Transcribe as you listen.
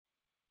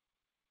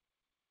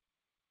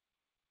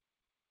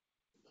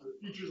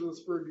features of the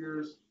spur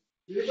gears.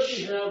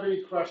 Anybody have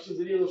any questions?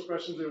 Any of those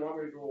questions they want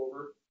me to go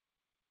over?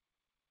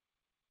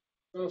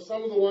 So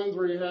some of the ones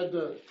where you had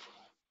to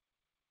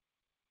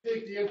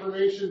take the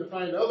information to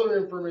find other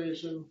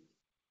information,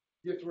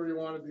 get to where you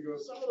wanted to go.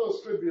 Some of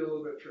those could be a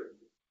little bit tricky.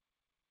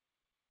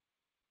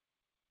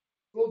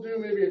 We'll do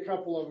maybe a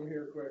couple of them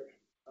here quick.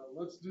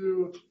 Let's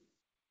do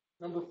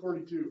number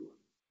 42.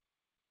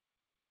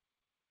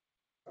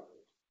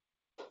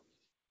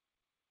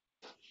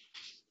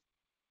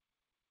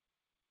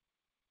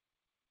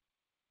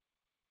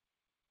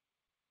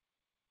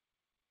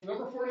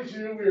 Number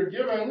 42, we are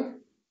given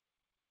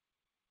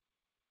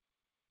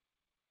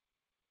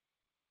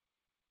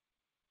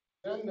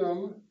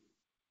addendum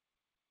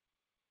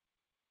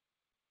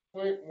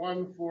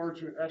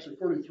 0.142, actually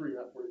 43,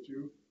 not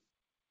 42.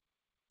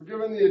 We're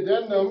given the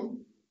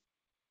addendum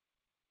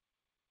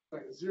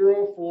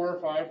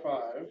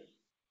 0.0455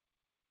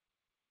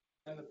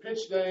 and the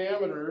pitch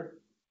diameter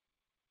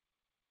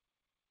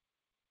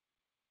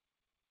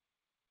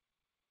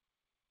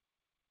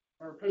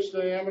our pitch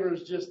diameter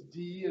is just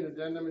D and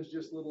addendum is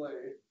just little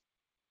a,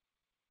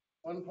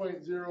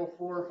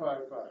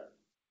 1.0455.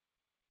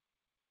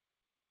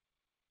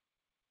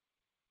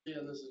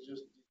 And this is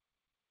just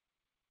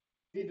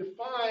D. He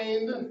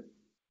defined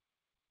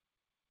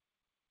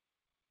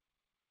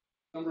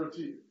number of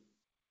teeth.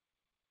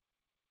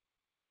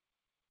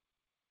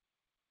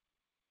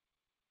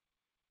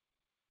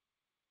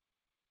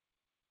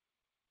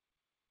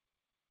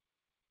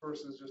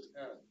 Versus just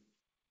N.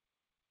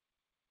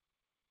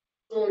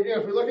 So again,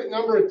 if we look at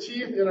number of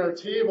teeth in our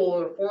table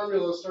or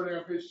formula starting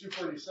on page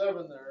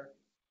 247 there,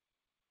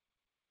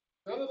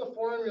 none of the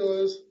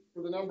formulas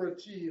for the number of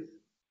teeth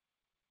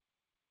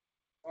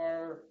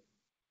are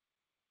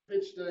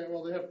pitch diameter.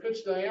 Well, they have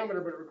pitch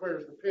diameter, but it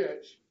requires the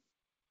pitch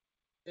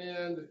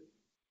and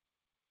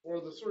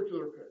or the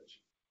circular pitch.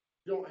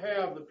 You don't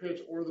have the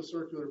pitch or the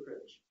circular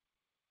pitch.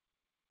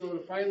 So to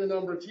find the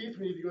number of teeth,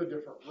 we need to go a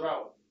different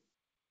route.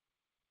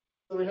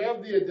 So we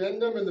have the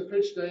addendum and the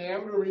pitch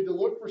diameter. We need to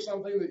look for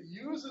something that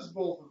uses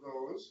both of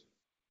those.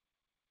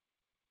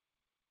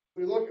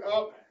 We look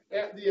up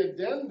at the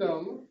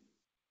addendum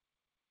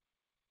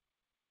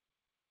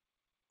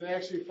to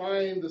actually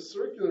find the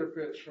circular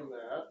pitch from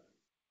that.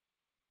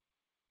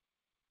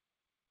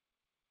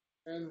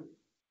 And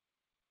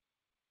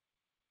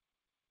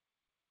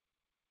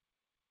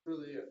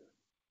really it.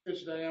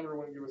 Pitch diameter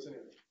wouldn't give us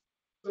anything.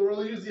 So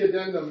we'll use the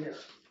addendum here.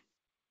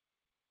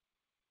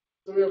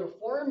 So we have a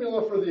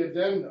formula for the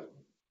addendum.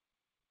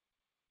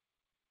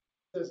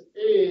 It says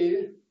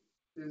A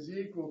is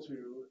equal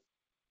to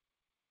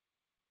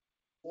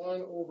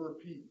 1 over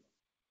P,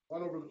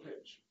 1 over the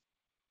pitch.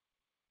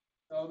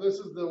 Now this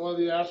is the one of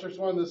the asterisk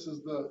one. This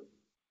is the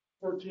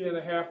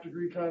 14.5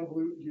 degree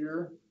convolute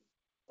gear.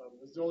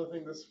 This is the only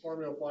thing this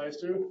formula applies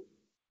to.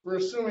 We're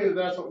assuming that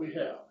that's what we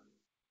have.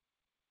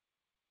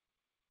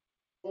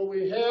 Well,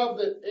 we have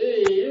that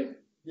A,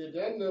 the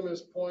addendum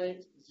is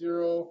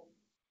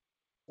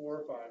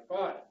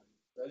 0.0455.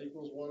 That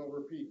equals 1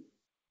 over P.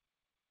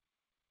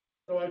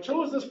 So I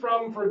chose this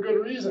problem for a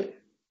good reason.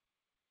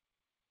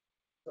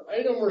 The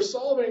item we're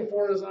solving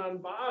for is on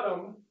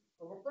bottom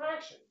of a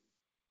fraction.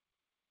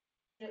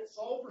 You can't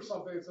solve for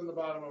something that's in the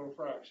bottom of a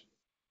fraction.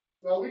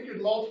 Well, we could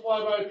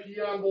multiply by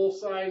P on both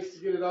sides to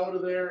get it out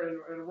of there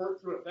and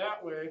work through it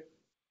that way.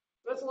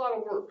 That's a lot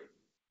of work.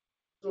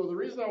 So the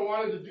reason I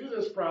wanted to do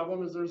this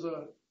problem is there's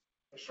a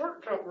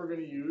shortcut we're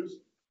going to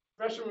use,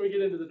 especially when we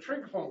get into the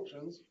trig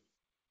functions.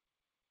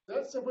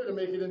 That's simply to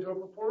make it into a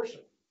proportion.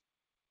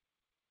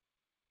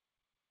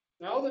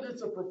 Now that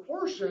it's a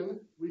proportion,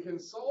 we can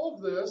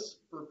solve this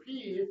for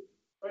P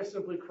by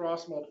simply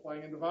cross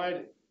multiplying and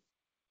dividing.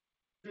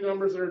 Two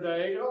numbers that are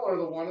diagonal are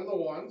the 1 and the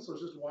 1, so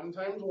it's just 1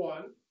 times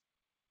 1.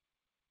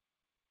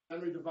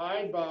 And we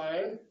divide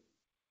by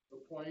the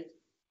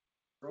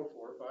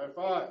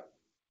 0.0455.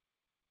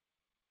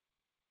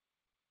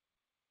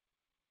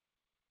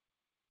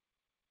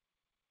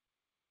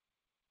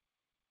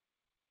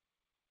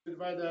 We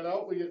divide that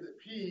out, we get that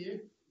P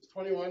is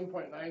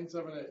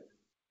 21.978.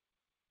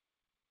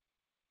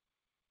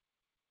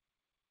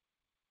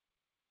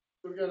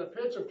 So we've got a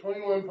pitch of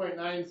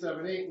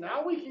 21.978.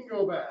 Now we can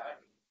go back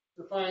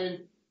to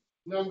find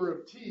number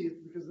of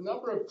teeth, because the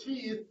number of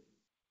teeth,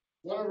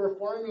 one of our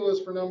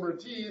formulas for number of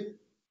teeth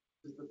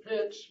is the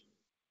pitch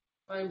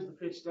times the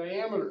pitch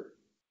diameter.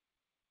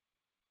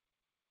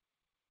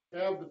 We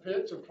have the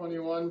pitch of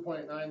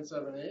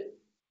 21.978.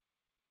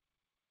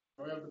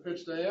 We have the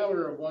pitch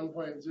diameter of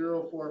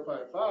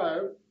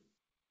 1.0455.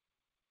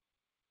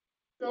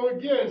 Now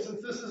again,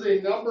 since this is a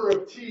number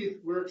of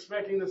teeth, we're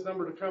expecting this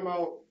number to come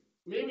out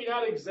maybe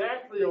not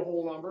exactly a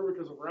whole number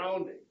because of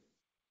rounding,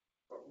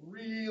 but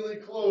really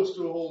close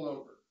to a whole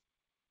number.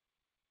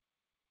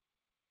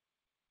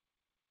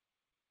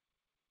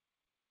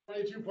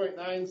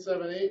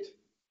 22.978.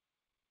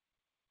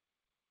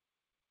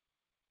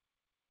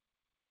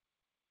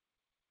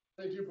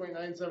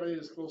 .978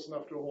 is close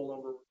enough to a whole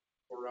number.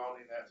 We're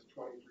rounding that to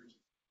 23.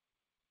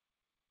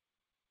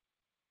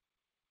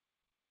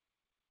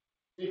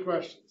 Any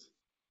questions?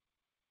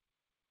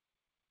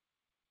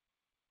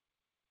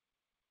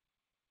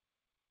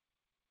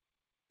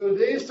 So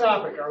today's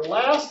topic, our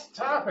last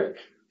topic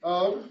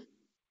of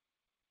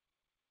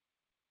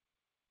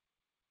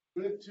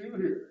Unit 2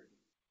 here,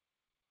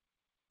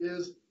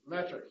 is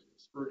metric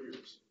spur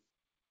gears.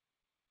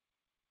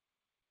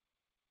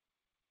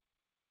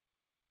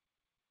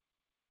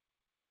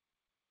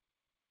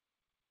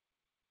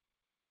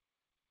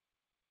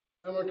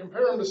 I'm going to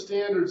compare them to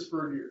standard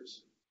spur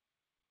gears.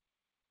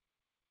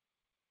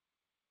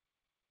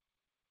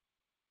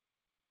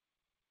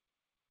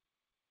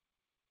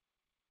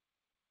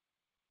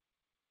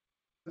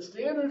 The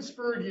standard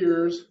spur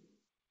gears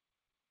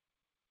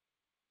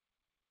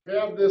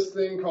have this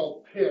thing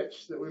called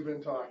pitch that we've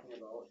been talking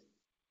about.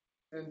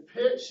 And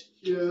pitch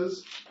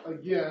is,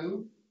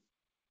 again,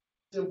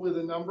 simply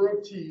the number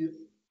of teeth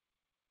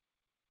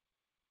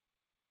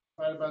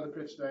divided by the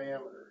pitch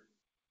diameter.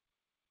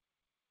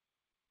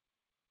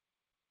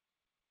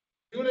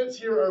 Units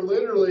here are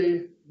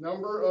literally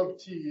number of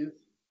teeth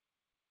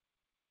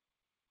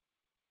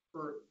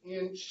per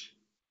inch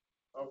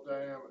of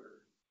diameter.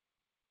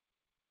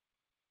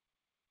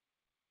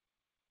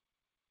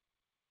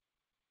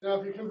 Now,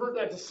 if you convert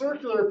that to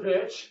circular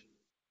pitch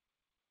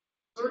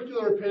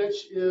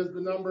is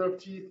the number of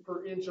teeth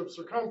per inch of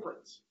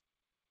circumference,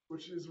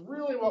 which is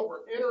really what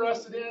we're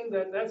interested in.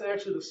 That's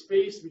actually the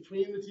space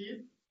between the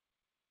teeth,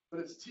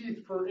 but it's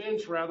teeth per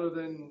inch rather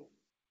than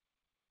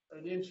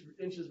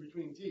inches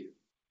between teeth.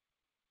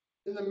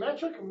 In the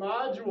metric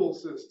module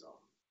system,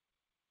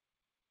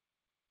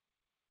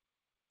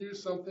 we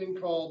use something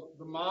called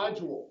the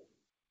module.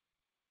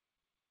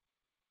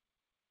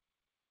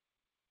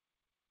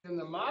 In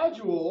the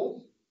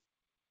module,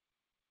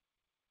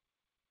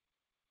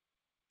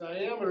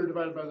 diameter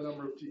divided by the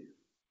number of teeth.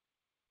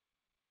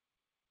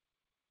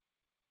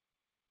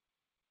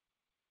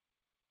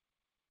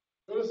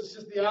 Notice it's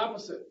just the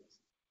opposite.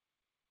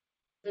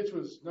 Pitch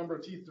was number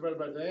of teeth divided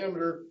by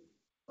diameter.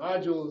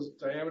 Module is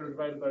diameter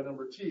divided by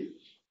number of teeth,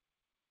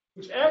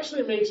 which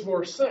actually makes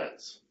more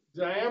sense.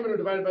 Diameter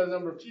divided by the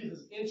number of teeth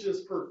is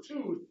inches per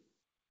tooth.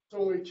 So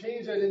when we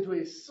change that into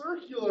a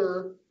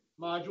circular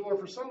module, or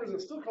for some reason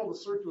it's still called a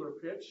circular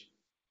pitch,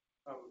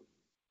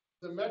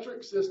 the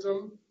metric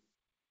system,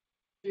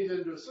 change it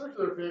into a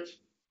circular pitch,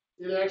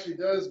 it actually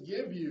does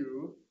give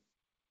you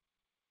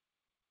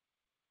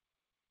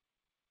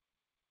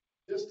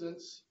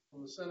distance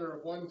from the center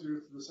of one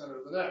tooth to the center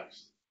of the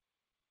next.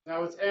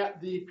 Now it's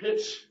at the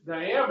pitch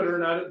diameter,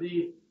 not at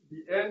the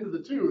end of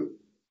the tooth,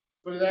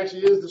 but it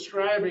actually is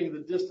describing the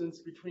distance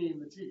between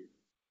the teeth.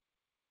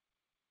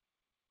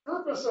 The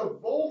purpose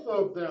of both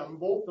of them,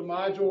 both the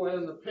module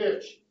and the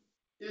pitch,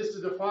 is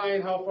to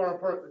define how far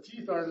apart the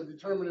teeth are to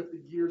determine if the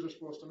gears are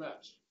supposed to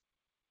mesh.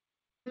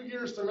 Two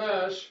gears to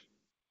mesh,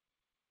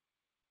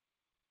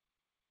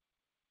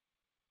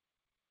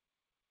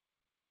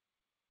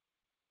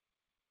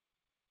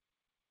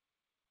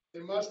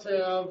 they must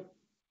have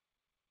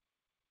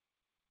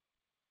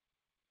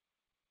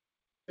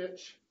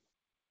pitch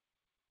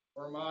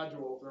or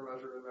module if they're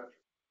measured in metric.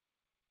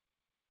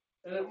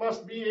 And it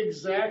must be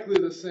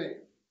exactly the same.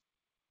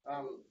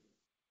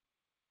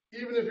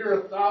 Even if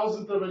you're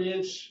 1/1000th of an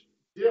inch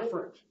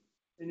different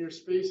in your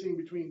spacing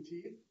between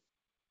teeth,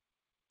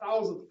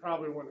 1/1000th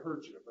probably wouldn't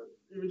hurt you, but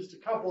even just a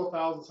couple of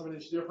thousandths of an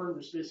inch different in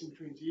your spacing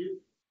between teeth,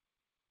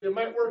 it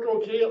might work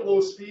okay at low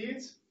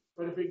speeds,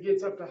 but if it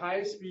gets up to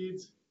high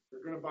speeds,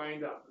 they're going to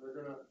bind up. They're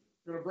going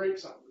to break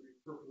something, to be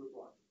perfectly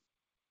blunt.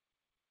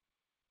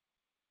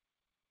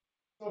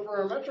 So for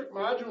our metric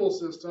module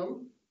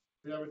system,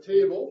 we have a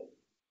table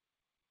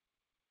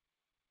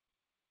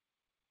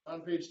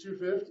on page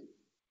 250,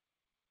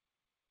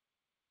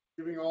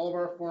 giving all of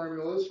our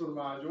formulas for the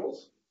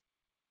modules,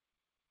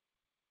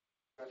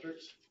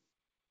 metrics.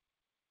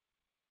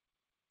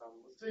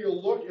 Let's take a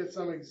look at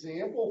some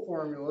example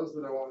formulas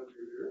that I want to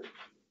do here.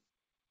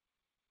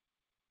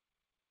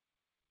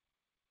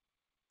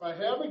 If I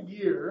have a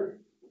gear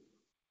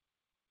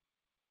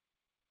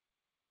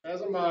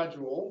as a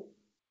module,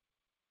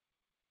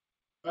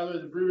 by the way,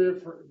 the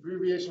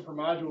abbreviation for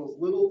module is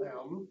little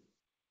m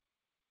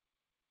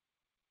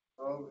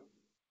of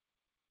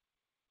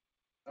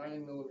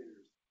 9 millimeters.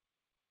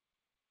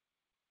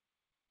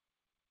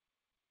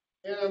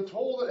 And I'm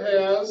told it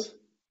has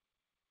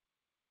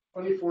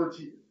 24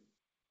 teeth.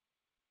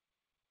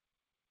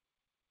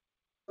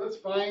 Let's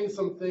find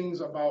some things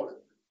about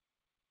it.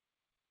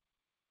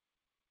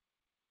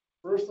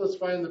 First, let's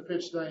find the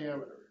pitch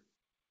diameter.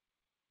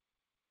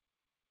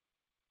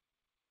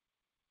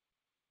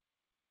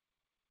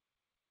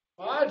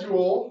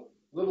 Module,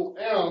 little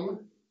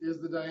m, is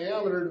the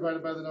diameter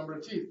divided by the number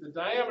of teeth. The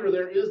diameter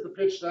there is the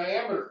pitch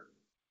diameter.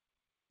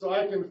 So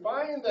I can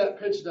find that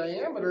pitch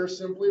diameter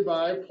simply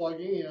by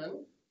plugging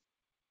in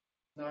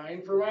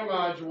 9 for my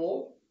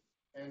module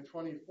and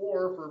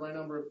 24 for my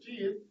number of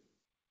teeth.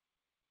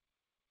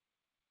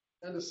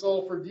 And to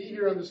solve for d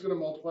here, I'm just going to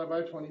multiply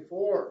by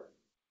 24.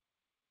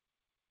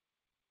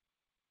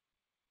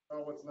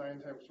 Oh, what's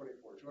 9 times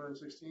 24?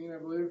 216, I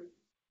believe.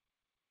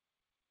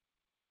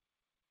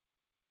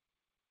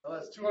 Well,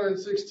 that's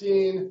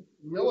 216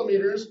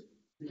 millimeters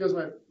because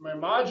my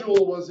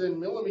module was in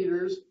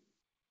millimeters.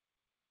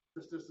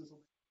 This distance will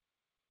be.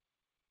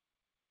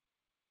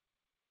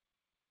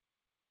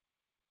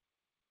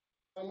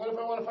 And what if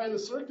I want to find the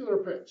circular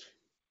pitch?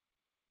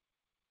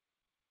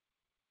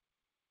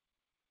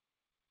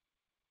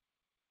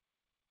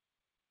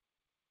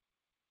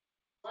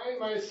 Find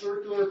my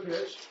circular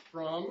pitch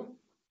from,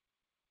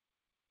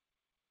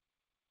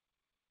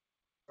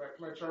 back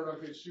to my chart on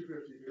page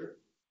 250 here.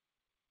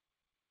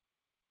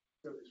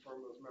 I have these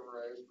formulas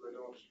memorized, but I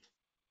don't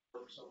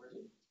for some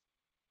reason.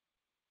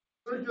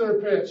 Circular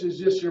pitch is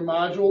just your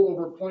module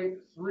over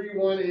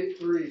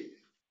 0.3183.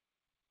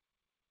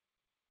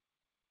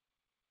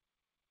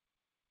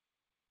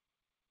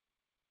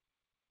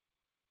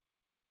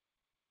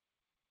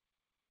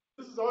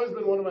 This has always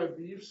been one of my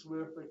beefs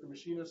with like the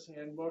machinist's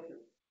handbook and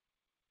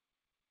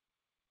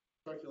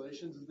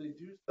calculations is they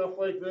do stuff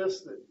like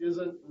this that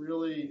isn't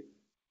really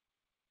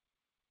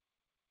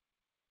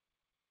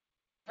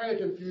kind of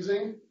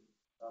confusing.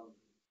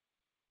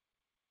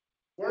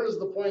 Where does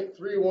the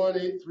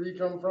 0.3183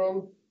 come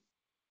from?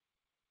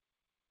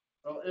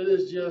 Well, it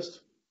is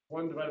just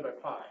 1 divided by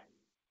pi.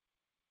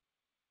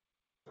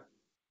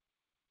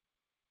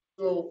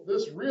 So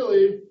this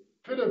really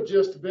could have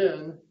just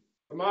been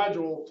the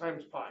module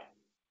times pi.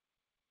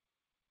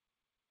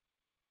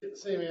 Get the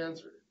same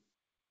answer.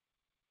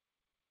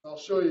 I'll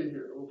show you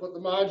here. We'll put the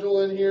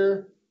module in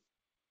here.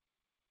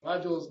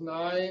 Module is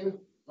 9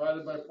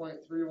 divided by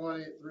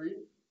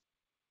 0.3183.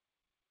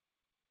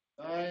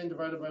 9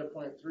 divided by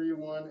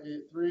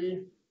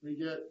 0.3183, we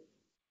get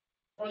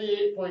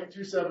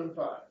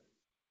 28.275.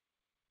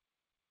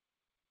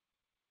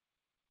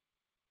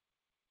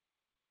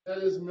 That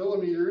is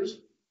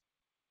millimeters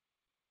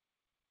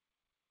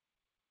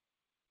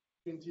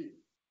in T.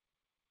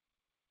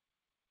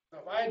 Now,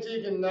 if I had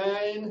taken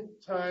 9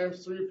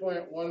 times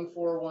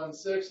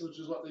 3.1416, which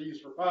is what they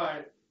use for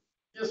pi,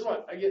 guess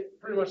what? I get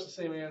pretty much the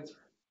same answer.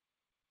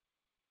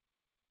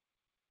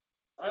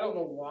 I don't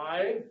know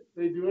why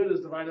they do it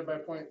as divided by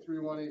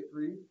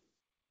 0.3183.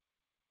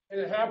 And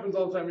it happens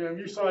all the time. You know,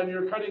 you saw in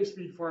your cutting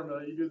speed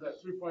formula, you did that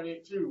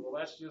 3.82. Well,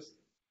 that's just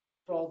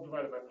 12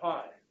 divided by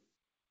pi.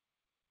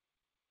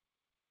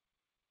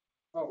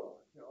 Oh,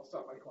 well, you know, I'll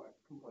stop my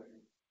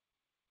complaining.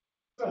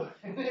 So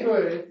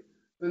anyway,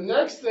 the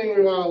next thing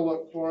we want to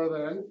look for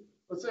then,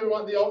 let's say we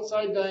want the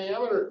outside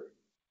diameter.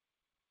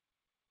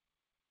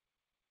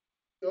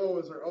 O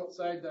is our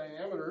outside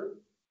diameter.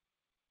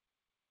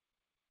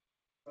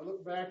 I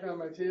look back on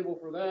my table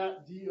for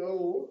that.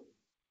 DO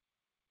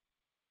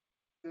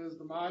is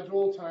the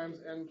module times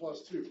n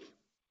plus 2.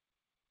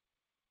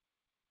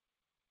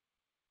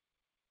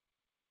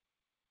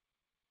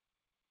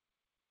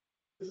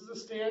 This is a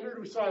standard.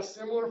 We saw a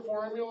similar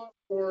formula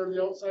for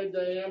the outside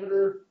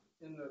diameter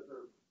in the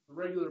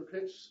regular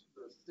pitch,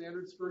 the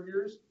standard spur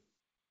gears.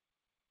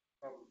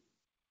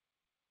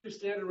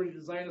 Standard when you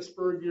design a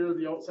spur gear,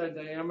 the outside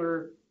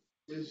diameter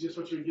is just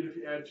what you would get if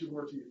you add 2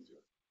 more teeth to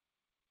it.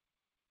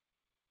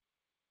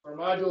 Our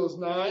module is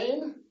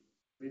 9.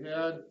 We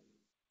had,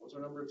 what's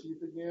our number of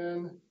teeth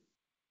again?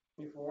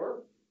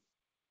 24.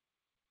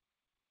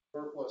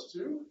 4 plus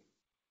 2.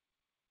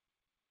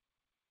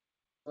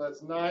 So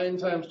that's 9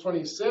 times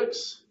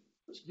 26,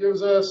 which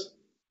gives us,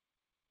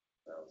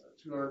 that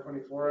was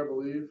 224, I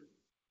believe.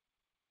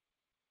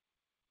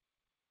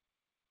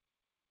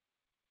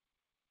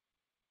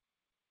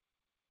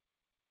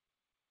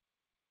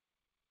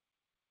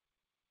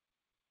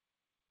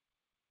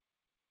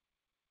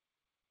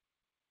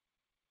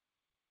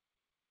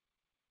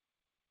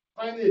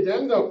 Find the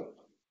addendum.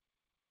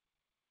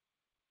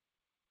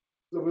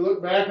 So if we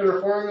look back at our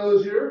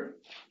formulas here,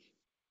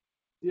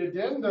 the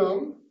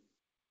addendum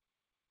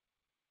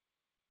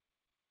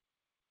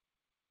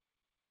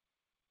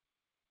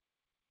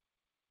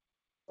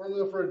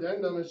formula for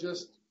addendum is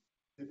just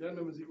the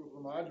addendum is equal to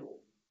the module.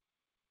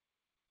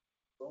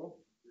 So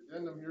the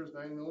addendum here is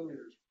 9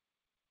 millimeters.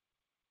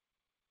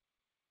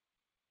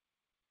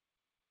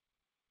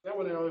 That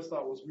one I always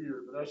thought was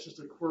weird, but that's just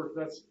a quirk.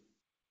 That's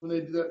when they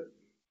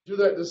do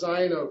that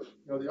design of,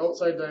 you know, the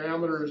outside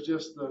diameter is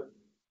just the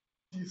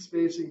teeth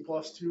spacing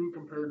plus 2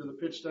 compared to the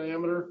pitch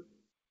diameter.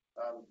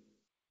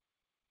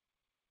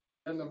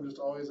 Addendum just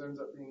always ends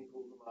up being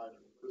equal to the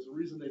module. There's a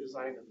reason they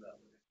designed them that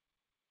way,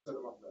 set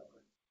them up that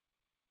way.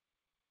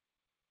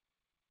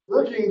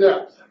 Working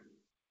depth.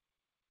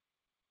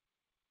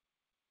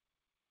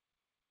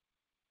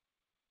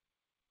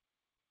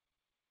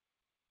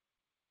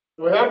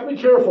 So we have to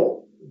be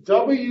careful.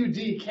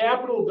 WD,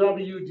 capital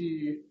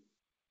WD,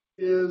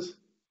 is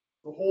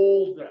the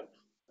whole depth.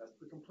 That's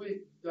the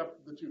complete depth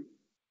of the tube.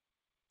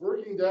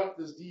 Working depth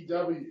is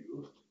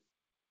DW.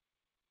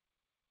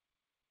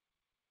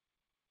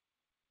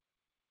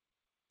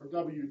 Or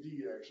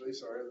WD, actually,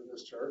 sorry, in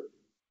this chart.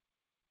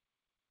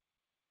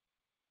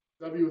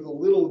 W with a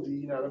little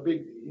d, not a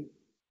big D.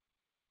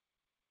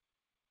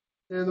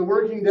 And the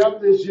working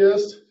depth is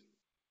just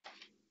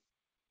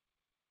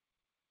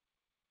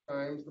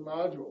times the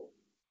module.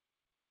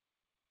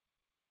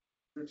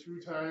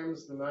 2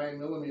 times the 9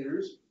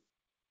 millimeters.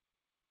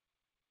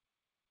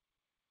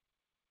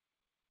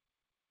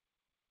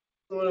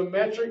 So So in a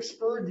metric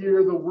spur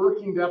gear, the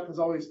working depth is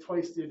always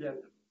twice the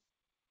addendum.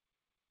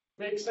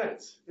 Makes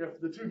sense. If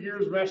the two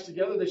gears mesh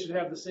together, they should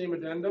have the same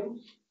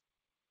addendum.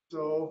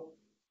 So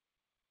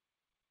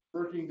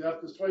working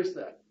depth is twice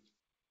that.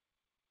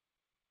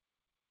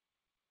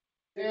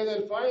 And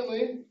then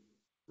finally,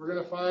 we're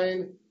going to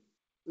find,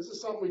 this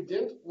is something we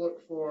didn't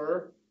look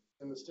for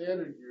in the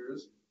standard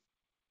gears.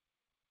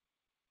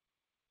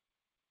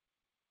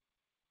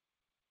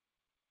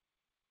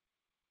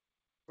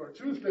 Our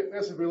tooth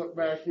thickness, if we look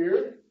back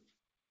here,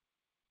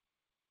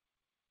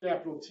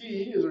 capital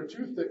T is our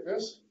tooth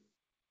thickness,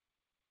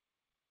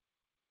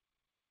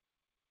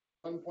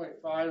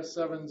 1.5708,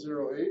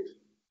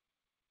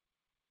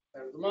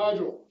 times the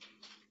module.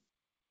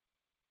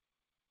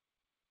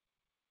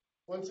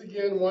 Once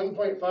again,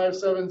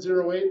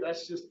 1.5708,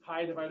 that's just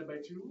pi divided by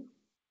 2.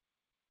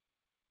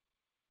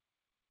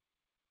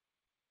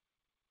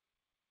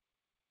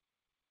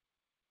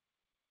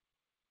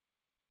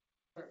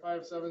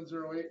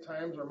 .5708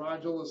 times our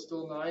module is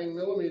still 9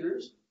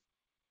 millimeters.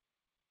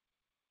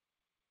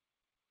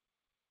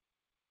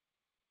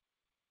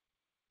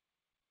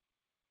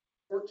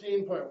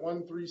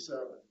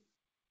 .137.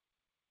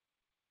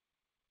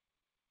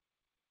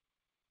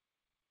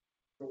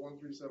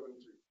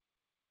 1372.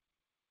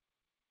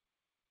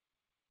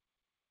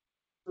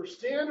 For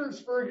standard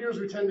spur gears,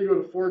 we tend to go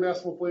to 4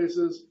 decimal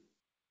places.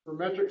 For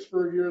metric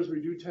spur gears,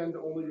 we do tend to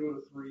only go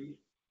to 3.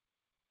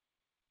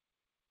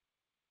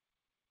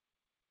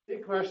 Any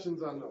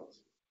questions on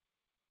those?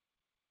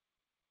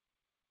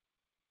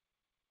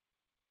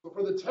 So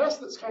for the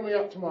test that's coming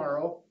up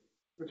tomorrow,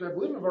 which I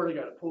believe I've already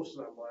got it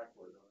posted on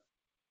Blackboard,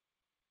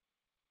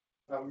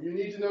 you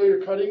need to know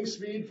your cutting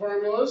speed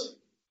formulas.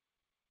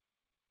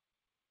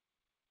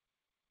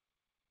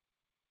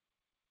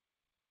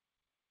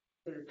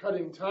 Your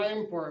cutting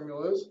time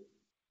formulas.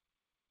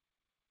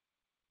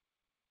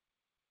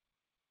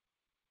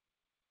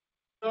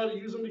 How to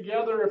use them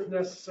together if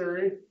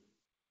necessary.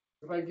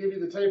 If I give you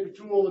the type of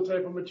tool, the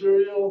type of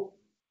material,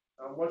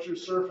 what your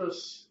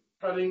surface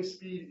cutting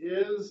speed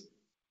is,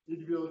 you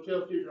need to be able to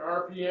calculate your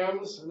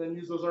RPMs and then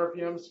use those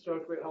RPMs to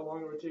calculate how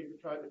long it would take to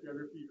cut if you have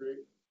your feed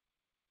rate.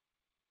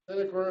 Then,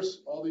 of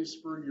course, all these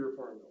spur gear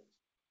formulas.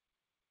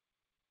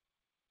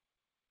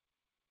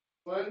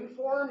 One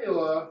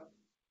formula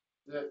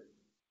that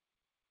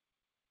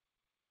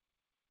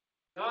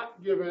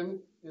not given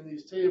in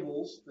these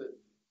tables that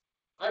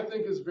I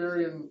think is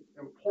very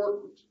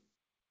important.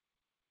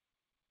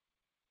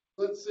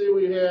 Let's say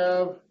we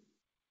have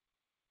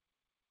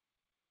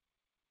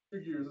 2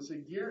 gears. Let's say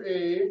gear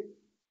A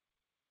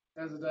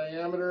has a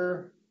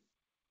diameter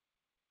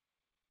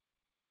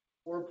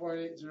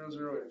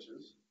 4.800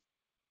 inches.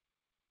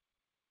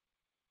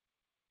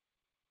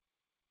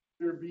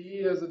 Gear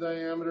B has a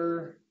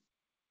diameter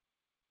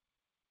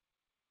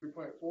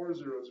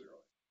 3.400.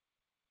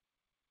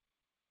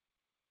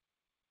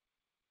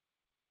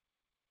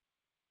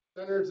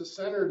 Center to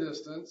center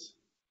distance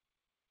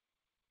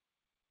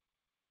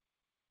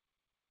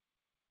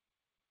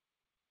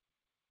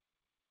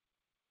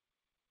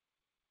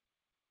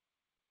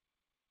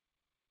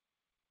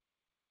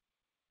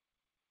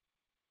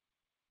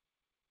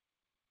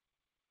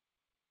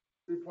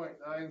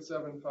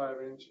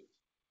 .975 inches.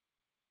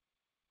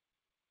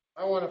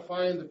 I want to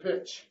find the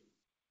pitch.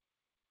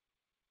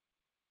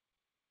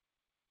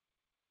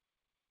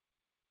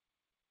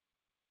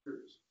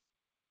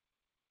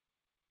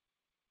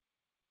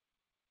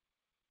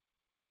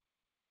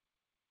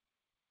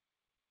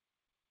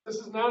 This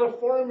is not a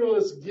formula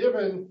that's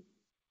given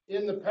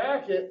in the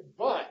packet,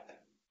 but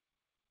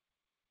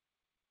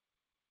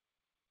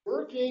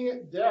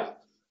working depth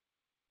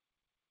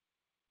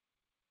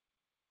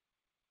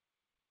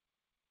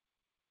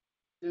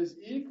is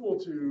equal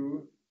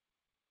to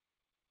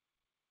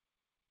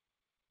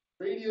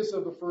radius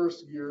of the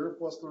first gear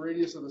plus the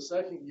radius of the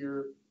second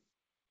gear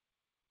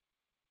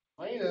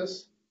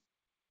minus,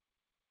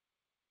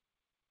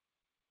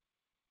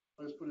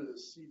 let's put it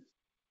as C,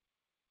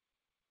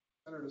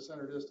 center to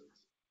center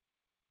distance.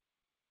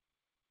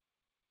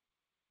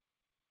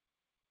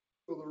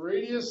 So the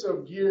radius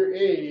of gear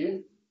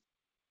A,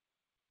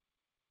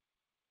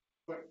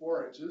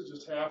 0.4 inches,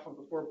 just half of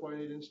the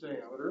 4.8 inch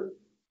diameter.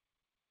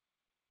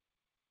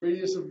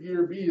 Radius of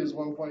gear B is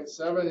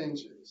 1.7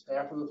 inches,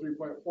 half of the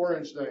 3.4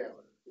 inch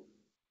diameter.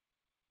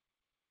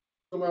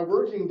 So my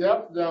working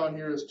depth down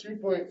here is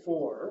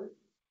 2.4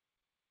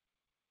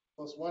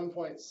 plus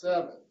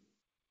 1.7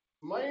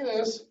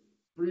 minus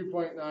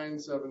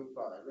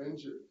 3.975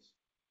 inches,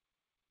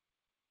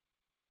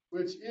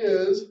 which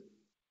is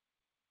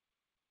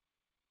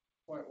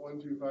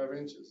 0.125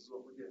 inches is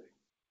what we're getting,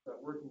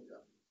 that working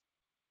depth.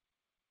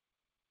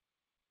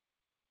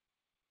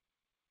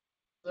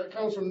 That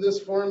comes from this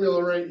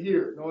formula right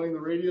here, knowing the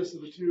radius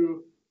of the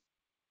two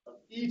of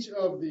each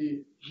of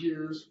the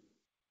gears,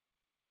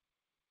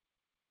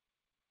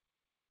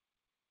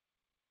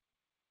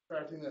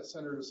 subtracting that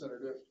center to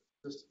center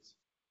distance.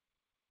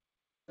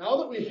 Now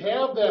that we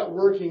have that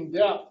working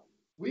depth,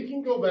 we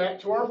can go back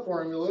to our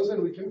formulas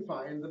and we can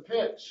find the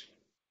pitch.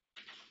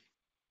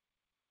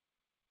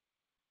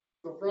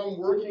 So from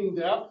working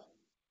depth,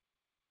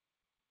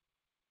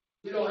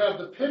 we don't have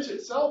the pitch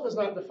itself is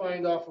not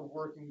defined off of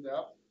working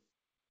depth,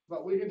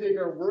 but we can take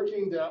our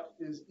working depth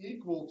is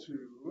equal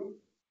to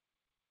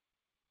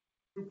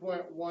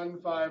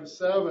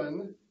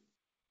 2.157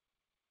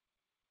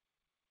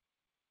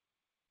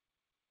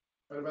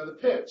 divided by the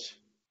pitch.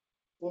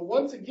 Well,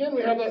 once again,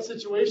 we have that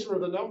situation where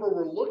the number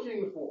we're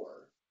looking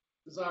for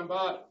is on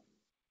bottom,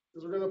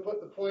 because we're going to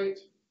put the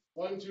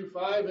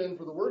 0.125 in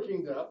for the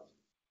working depth.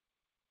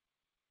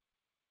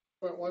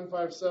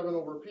 0.157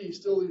 over P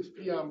still leaves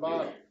P on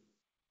bottom.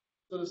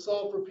 So to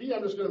solve for P,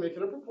 I'm just going to make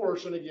it a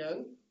proportion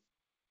again.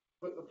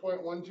 Put the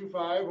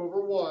 0.125 over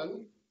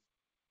 1,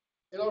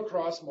 and I'll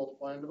cross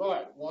multiply and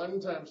divide. 1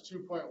 times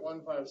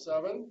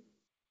 2.157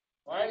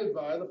 divided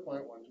by the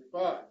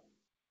 0.125.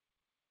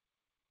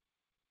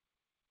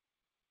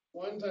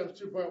 1 times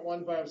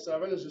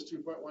 2.157 is just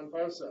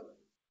 2.157.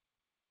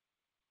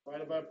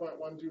 Divided by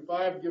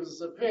 0.125 gives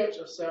us a pitch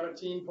of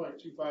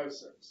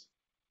 17.256.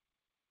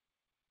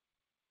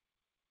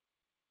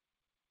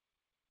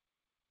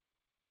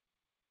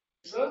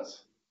 Make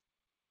sense?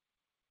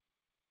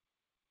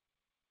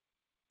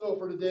 So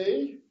for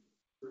today,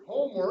 your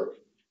homework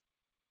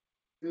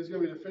is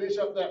going to be to finish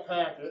up that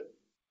packet.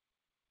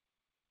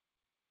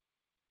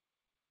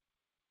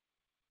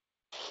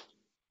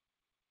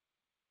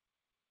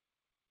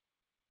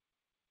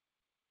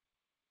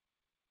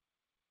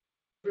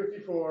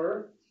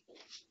 (54),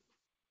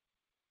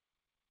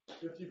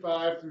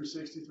 55 through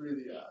 63 of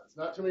the odds.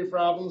 Not too many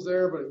problems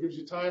there, but it gives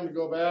you time to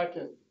go back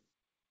and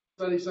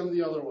study some of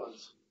the other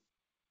ones.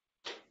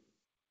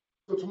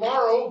 So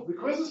tomorrow, the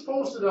quiz is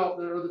posted out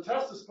there, or the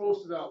test is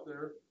posted out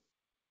there.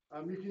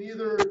 You can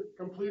either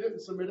complete it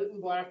and submit it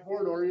in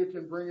Blackboard, or you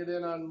can bring it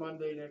in on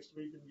Monday next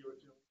week and give it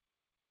to them.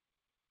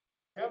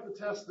 Have the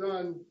test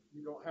done,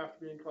 you don't have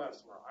to be in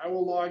class tomorrow. I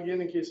will log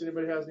in case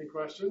anybody has any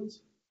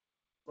questions,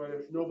 but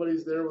if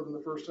nobody's there within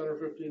the first 10 or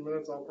 15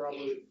 minutes, I'll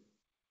probably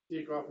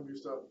take off and do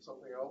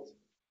something else.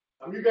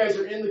 You guys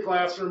are in the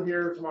classroom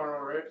here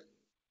tomorrow, right?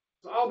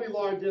 So I'll be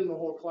logged in the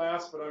whole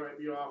class, but I might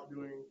be off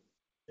doing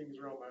things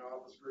around my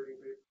office, grading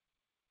paper.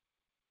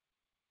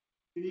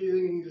 If you need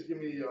anything, you can just give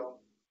me a yell.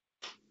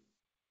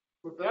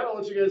 With that, I'll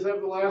let you guys have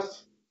the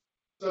last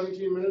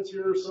 17 minutes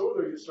here or so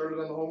to get started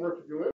on the homework if you wish.